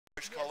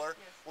color.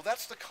 Well,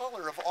 that's the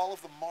color of all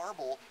of the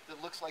marble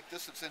that looks like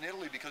this. It's in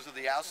Italy because of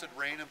the acid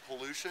rain and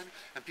pollution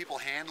and people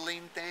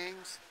handling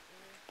things.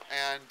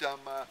 And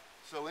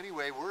so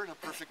anyway, we're in a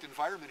perfect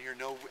environment here.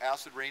 No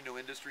acid rain, no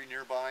industry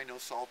nearby, no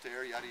salt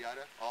air, yada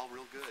yada. All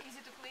real good.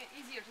 Easy to clean,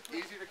 easier to clean.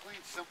 Easy to clean.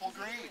 Simple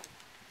green.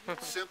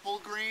 Simple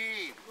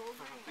green.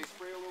 They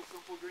spray a little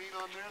simple green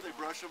on there. They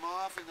brush them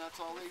off, and that's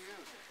all they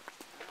use.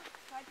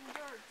 Fighting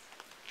birds.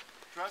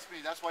 Trust me,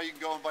 that's why you can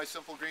go and buy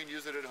Simple Green,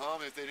 use it at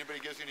home. If anybody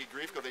gives you any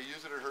grief, go, they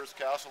use it at Hearst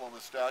Castle on the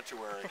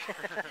statuary.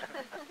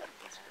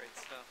 That's great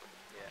stuff.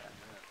 Yeah.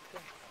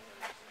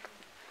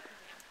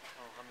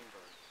 Oh,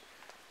 hummingbird.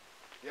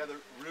 Yeah, the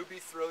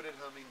ruby-throated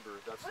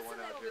hummingbird. That's the one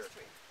out here.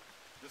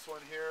 This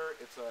one here,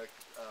 it's a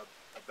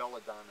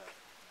belladonna.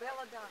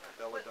 Belladonna.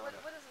 Belladonna.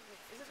 What does it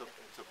mean? Is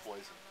It's a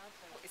poison.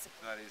 It's a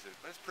Not easy,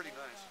 but it's pretty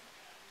nice.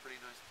 Pretty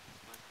nice.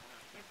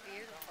 It's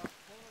beautiful.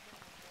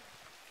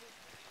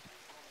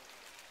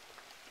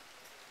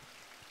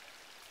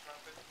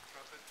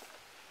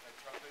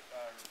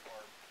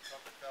 Or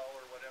trumpet bell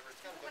or whatever.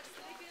 It's got a bunch of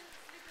Sleeping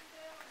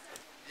bell or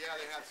something? yeah,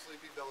 they have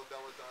sleeping bell,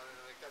 belladonna,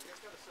 and like that. It's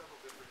got several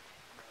different.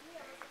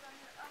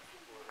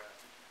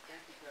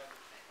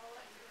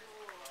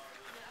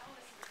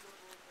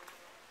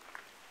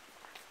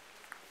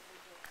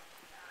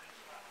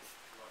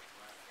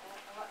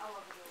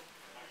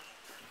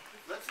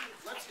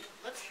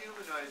 Let's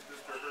humanize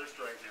Mr. Hearst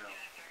right now.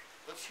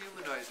 Let's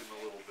humanize him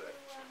a little bit.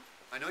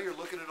 I know you're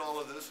looking at all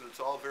of this and it's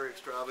all very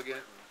extravagant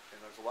and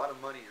there's a lot of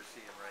money you're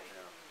seeing right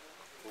now.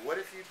 But what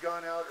if you'd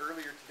gone out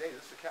earlier today?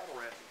 This is a cattle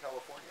ranch in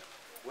California.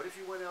 What if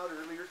you went out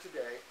earlier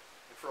today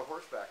for a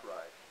horseback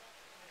ride?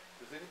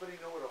 Does anybody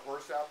know what a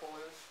horse apple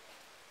is?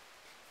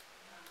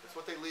 It's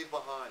what they leave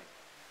behind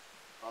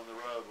on the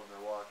road when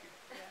they're walking.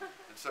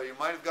 And so you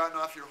might have gotten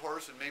off your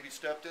horse and maybe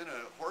stepped in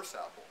a horse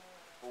apple.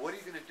 Well, what are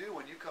you going to do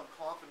when you come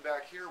clomping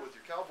back here with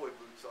your cowboy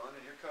boots on and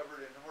you're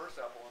covered in horse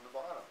apple on the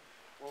bottom?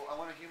 Well, I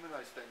want to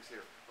humanize things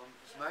here.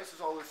 As nice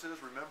as all this is,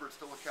 remember it's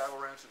still a cattle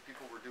ranch and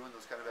people were doing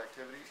those kind of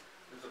activities.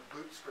 There's a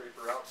boot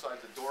scraper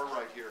outside the door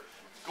right here.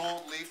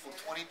 Gold leaf with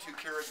 22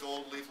 karat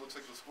gold leaf, looks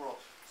like the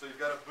squirrel. So you've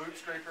got a boot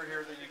scraper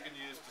here that you can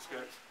use to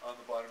scrape on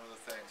the bottom of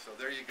the thing. So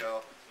there you go.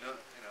 No,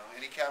 you know,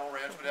 any cattle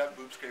ranch would have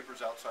boot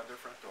scrapers outside their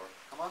front door.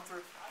 Come on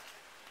through.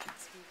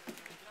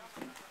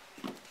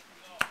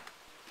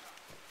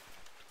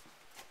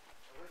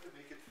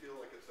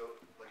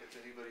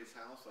 Anybody's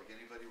house, like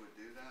anybody would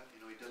do that.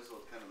 You know, he does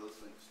those those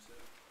things too.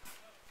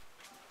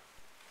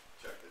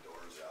 Check the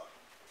doors out.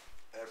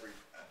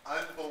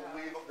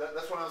 Unbelievable.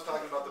 That's when I was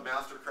talking about the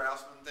master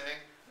craftsman thing.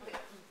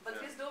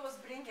 But this door was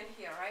blinking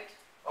here, right?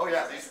 Oh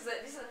yeah, This is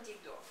an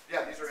antique door.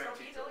 Yeah, these are From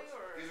antique Italy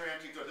doors. or? These are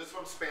antique doors. This is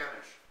from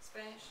Spanish.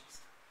 Spanish.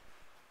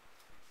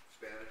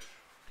 Spanish.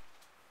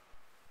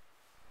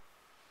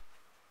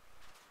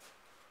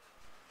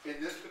 In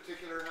this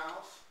particular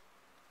house,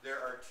 there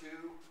are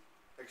two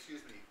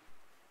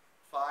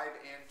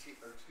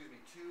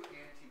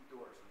antique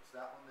doors. It's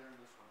that one there and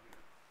this one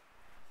here.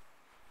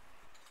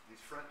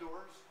 These front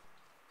doors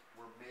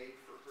were made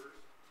for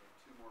Hearst and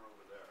two more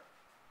over there.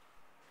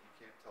 You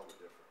can't tell the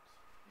difference.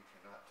 You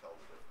cannot tell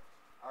the difference.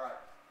 All right.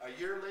 A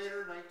year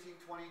later,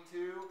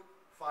 1922,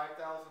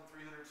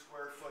 5,300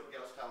 square foot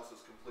guest house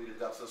is completed.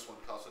 That's this one,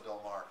 Casa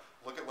del Mar.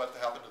 Look at what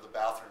happened to the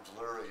bathrooms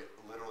literally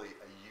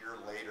a year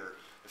later.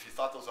 If you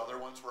thought those other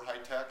ones were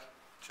high tech,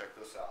 check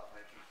this out,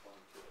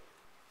 1922.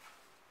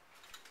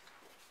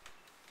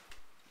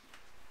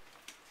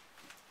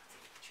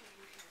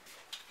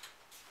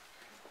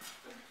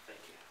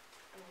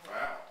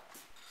 Wow.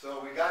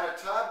 So we got a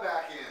tub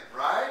back in,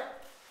 right?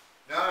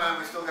 No,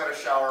 we still got a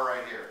shower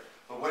right here.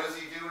 But what does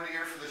he do in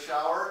here for the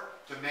shower?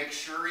 To make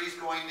sure he's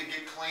going to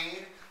get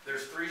clean,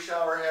 there's 3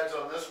 shower heads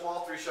on this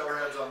wall, 3 shower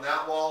heads on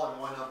that wall,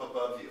 and 1 up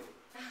above you.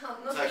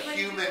 It's a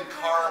human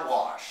car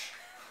wash.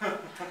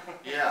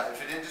 Yeah,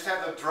 if you didn't just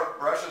have the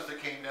brushes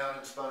that came down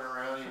and spun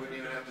around, you wouldn't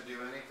even have to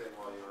do anything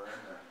while you were in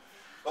there.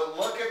 But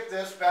look at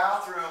this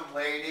bathroom,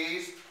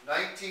 ladies.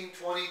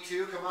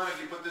 1922. Come on,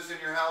 if you put this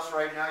in your house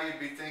right now, you'd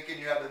be thinking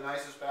you have the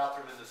nicest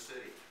bathroom in the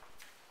city.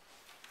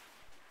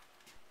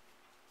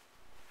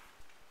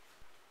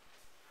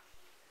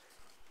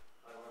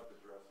 I love the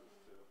dresses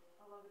too.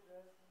 I love the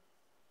dresses.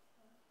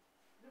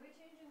 Do we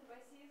change in by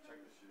season?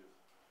 Check the shoes.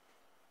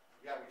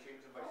 Yeah, we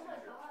changed them by Oh my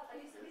season. God!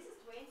 This is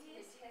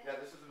 20s. Yeah,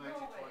 this is the No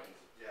 1920s. way.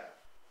 Yeah,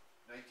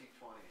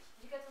 1920s.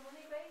 You got some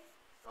money, babe?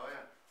 Oh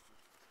yeah.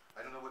 I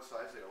don't know what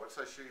size they are. What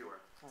size shoe you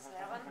wear? 7.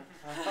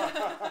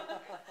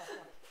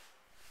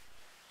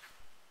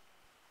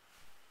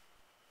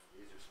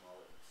 These are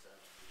smaller than 7.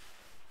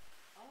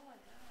 Oh my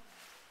God!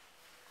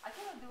 I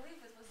cannot believe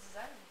this was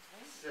designed in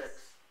the 20s.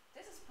 6.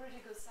 This is pretty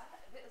good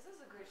size. This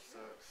is a great shoe.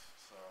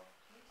 6. So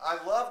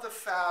I love the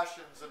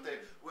fashions that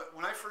they.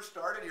 When I first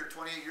started here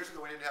 28 years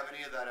ago, we didn't have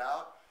any of that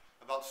out.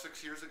 About 6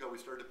 years ago, we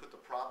started to put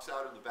the props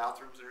out in the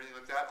bathrooms and everything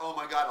like that. Oh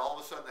my God! All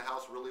of a sudden, the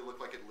house really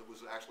looked like it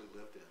was actually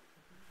lived in.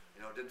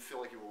 You know, it didn't feel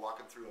like you were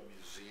walking through a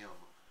museum.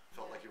 It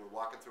felt like you were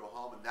walking through a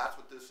home, and that's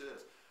what this is.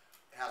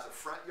 It has a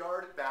front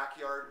yard,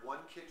 backyard, 1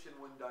 kitchen,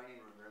 1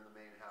 dining room. They're in the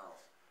main house.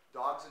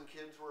 Dogs and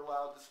kids were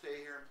allowed to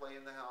stay here and play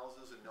in the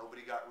houses, and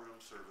nobody got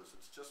room service.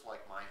 It's just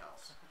like my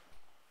house.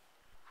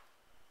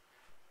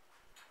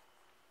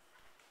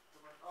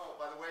 Oh,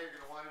 by the way, you're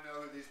going to want to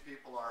know who these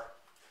people are.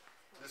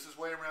 This is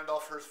William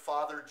Randolph Hearst's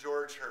father,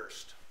 George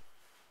Hearst.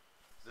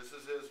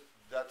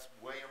 That's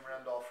William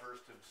Randolph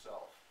Hearst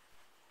himself,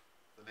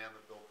 the man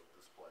that built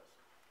this place.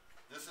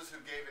 This is who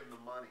gave him the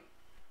money.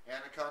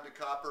 Anaconda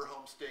copper,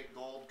 Homestake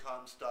gold,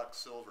 Comstock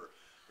silver.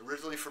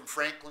 Originally from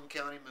Franklin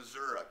County,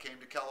 Missouri. Came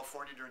to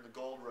California during the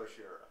gold rush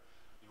era.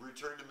 He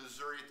returned to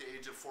Missouri at the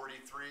age of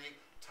 43,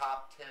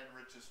 top 10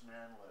 richest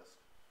man list.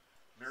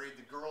 Married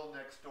the girl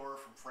next door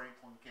from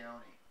Franklin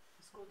County.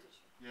 School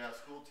teacher. Yeah,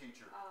 school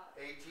teacher.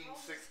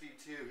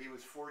 1862. He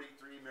was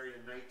 43, married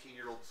a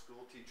 19-year-old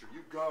school teacher.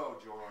 You go,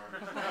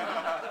 George.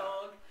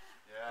 Dog.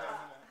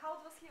 Yeah. How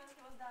old was he when he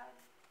was died?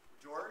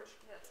 George?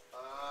 Yes.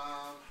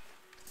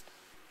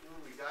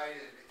 He died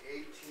in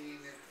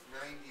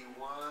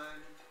 1891.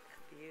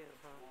 You,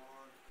 huh?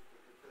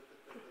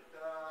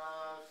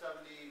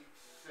 76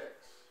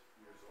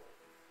 years old.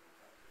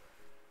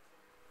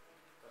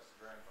 That's the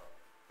grandfather.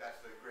 That's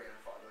the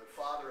grandfather. The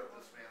father of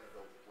this man that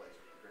built the place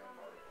was the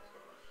grandfather of this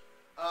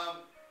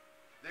guy.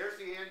 There's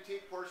the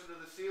antique portion of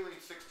the ceiling,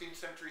 16th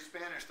century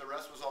Spanish. The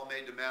rest was all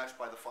made to match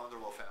by the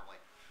Fonderlo family.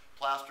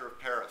 Plaster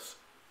of Paris.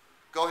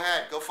 Go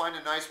ahead, go find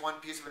a nice one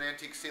piece of an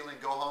antique ceiling,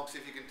 go home, see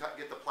if you can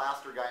get the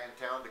plaster guy in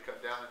town to come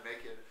down and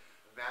make it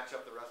match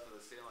up the rest of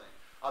the ceiling.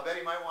 I'll bet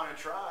he might want to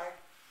try.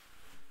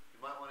 You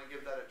might want to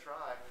give that a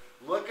try.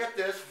 Look at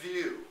this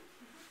view.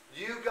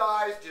 You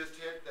guys just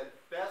hit the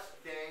best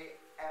day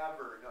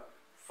ever. No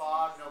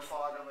fog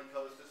on the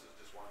coast. This is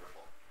just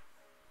wonderful.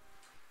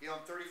 He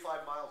owned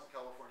 35 miles of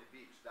California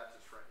beach. That's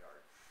his front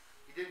yard.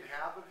 He didn't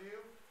have a view.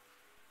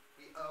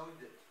 He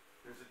owned it.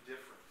 There's a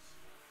difference.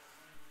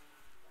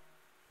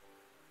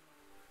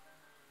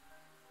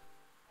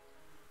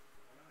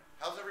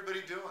 How's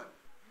everybody doing?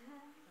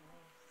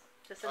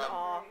 Just in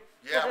awe.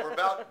 Yeah, we're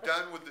about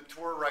done with the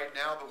tour right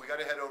now, but we got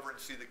to head over and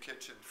see the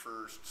kitchen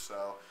first.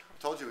 So I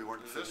told you we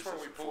weren't Is finished this where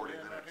in we pulled 40 in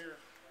minutes. right here?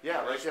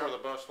 Yeah, right That's where down,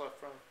 the bus left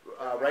from?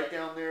 right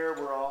down there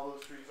where all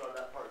those trees are,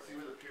 that part. See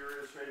where the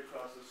pier is, straight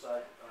across the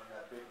side on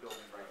that big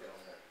building right down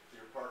there. So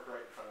you're parked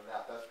right in front of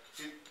that.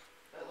 See,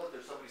 hey, look,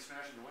 there's somebody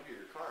smashing the window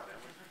of your car, man.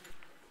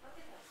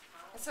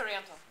 It's a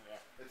rental.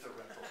 It's a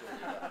rental, so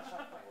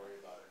don't worry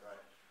about it,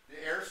 right?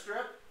 The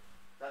airstrip,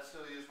 that's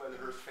still used by the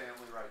Hearst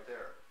family right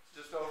there.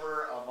 It's just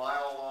over a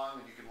mile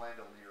long, and you can land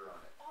a Lear on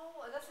it.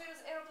 Oh, that's where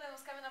his airplane was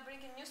coming up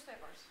bringing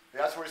newspapers.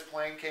 That's where his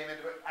plane came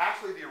into it.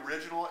 Actually, the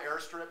original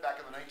airstrip back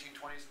in the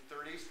 1920s and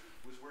 30s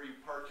was where you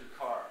parked your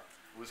car.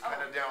 It was kind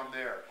of down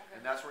there. Okay.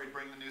 And that's where he'd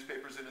bring the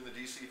newspapers in and the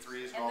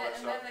DC-3s and, And all then,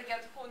 that and stuff. then they get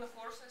to pull in the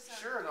horses. And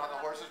Sure, and on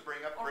the horses, bring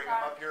them car.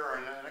 up here or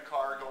in a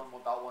car going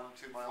about 1 to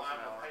 2 miles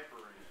an hour.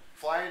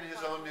 Flying his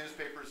own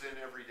newspapers in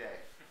every day.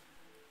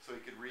 So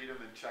he could read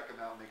them and check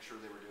them out and make sure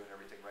they were doing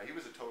everything right. He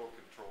was a total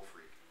control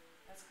freak.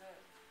 That's good.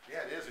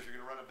 Yeah, it is. If you're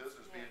going to run a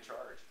business, be in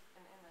charge.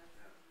 And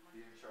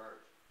Be in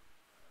charge.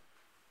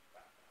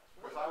 Of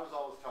course, I was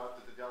always taught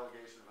that the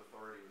delegation of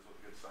authority was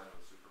a good sign of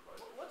a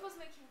supervisor. what was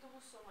making him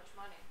lose so much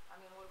money? I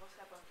mean, what was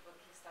happening when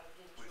he started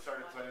getting When he so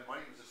started much planning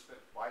money, he was just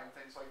buying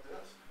things like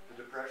this. The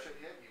Depression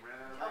hit, he ran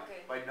out of money.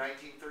 Okay. By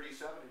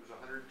 1937, he was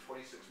 126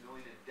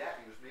 million in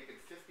debt. He was making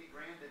 50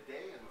 grand a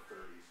day in the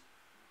 30s.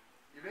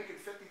 You're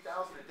making 50,000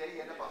 a day,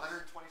 you end up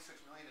 126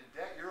 million in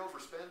debt. You're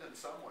overspending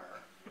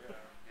somewhere.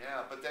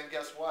 Yeah, but then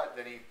guess what?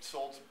 Then he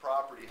sold some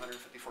property,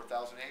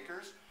 154,000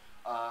 acres.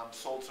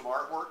 Sold some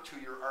artwork,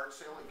 2-year art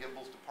sale at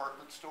Gimbel's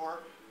department store.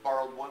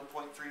 Borrowed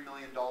 $1.3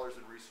 million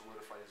and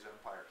re-solidified his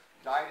empire.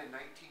 Died in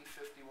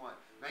 1951.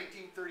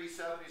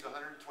 1937, he's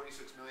 126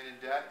 million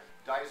in debt.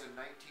 Dies in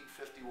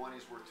 1951,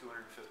 he's worth 250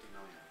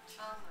 million.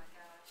 Oh my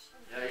gosh.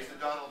 Yeah, he's the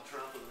Donald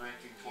Trump of the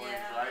 1920s,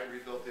 right?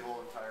 Rebuilt the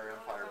whole entire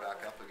empire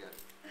back up again.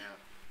 Yeah.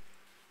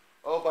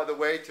 Oh, by the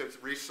way, to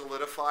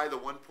re-solidify the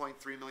 $1.3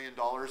 million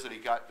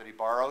that he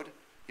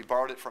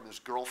borrowed it from his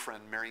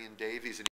girlfriend, Marion Davies. And